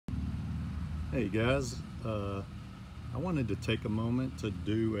Hey guys, I wanted to take a moment to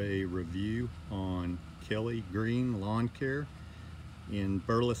do a review on Kelly Green Lawn Care in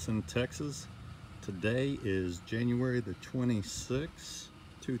Burleson, Texas. Today is January the 26th,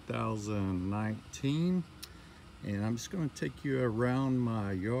 2019, and I'm just going to take you around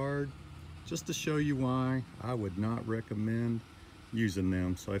my yard just to show you why I would not recommend using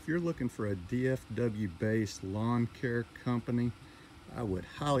them. So if you're looking for a DFW based lawn care company, I would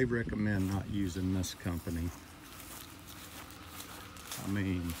highly recommend not using this company. I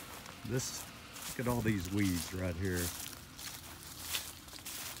mean, look at all these weeds right here.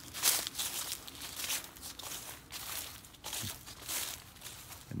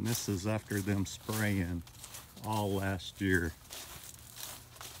 And this is after them spraying all last year.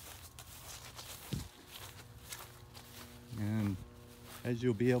 And as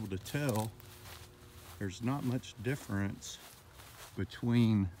you'll be able to tell, there's not much difference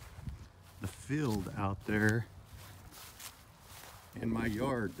between the field out there and my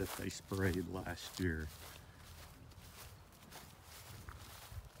yard that they sprayed last year.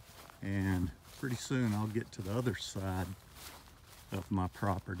 And pretty soon I'll get to the other side of my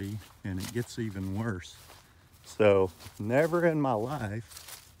property and it gets even worse. So never in my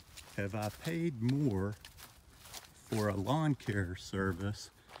life have I paid more for a lawn care service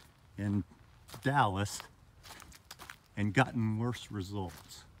in Dallas and gotten worse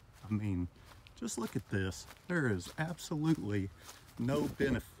results. I mean, just look at this. There is absolutely no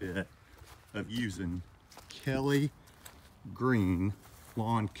benefit of using Kelly Green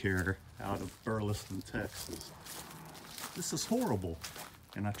Lawn Care out of Burleson, Texas. This is horrible.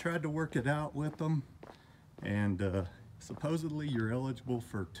 And I tried to work it out with them, and supposedly you're eligible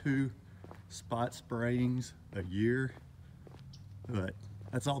for 2 spot sprayings a year, but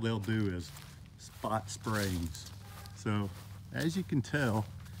that's all they'll do is spot sprayings. So as you can tell,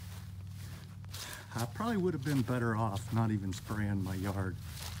 I probably would have been better off not even spraying my yard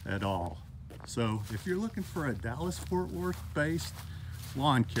at all. So if you're looking for a Dallas-Fort Worth based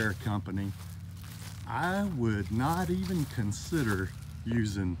lawn care company, I would not even consider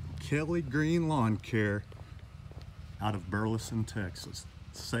using Kelly Green Lawn Care out of Burleson, Texas.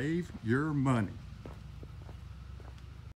 Save your money.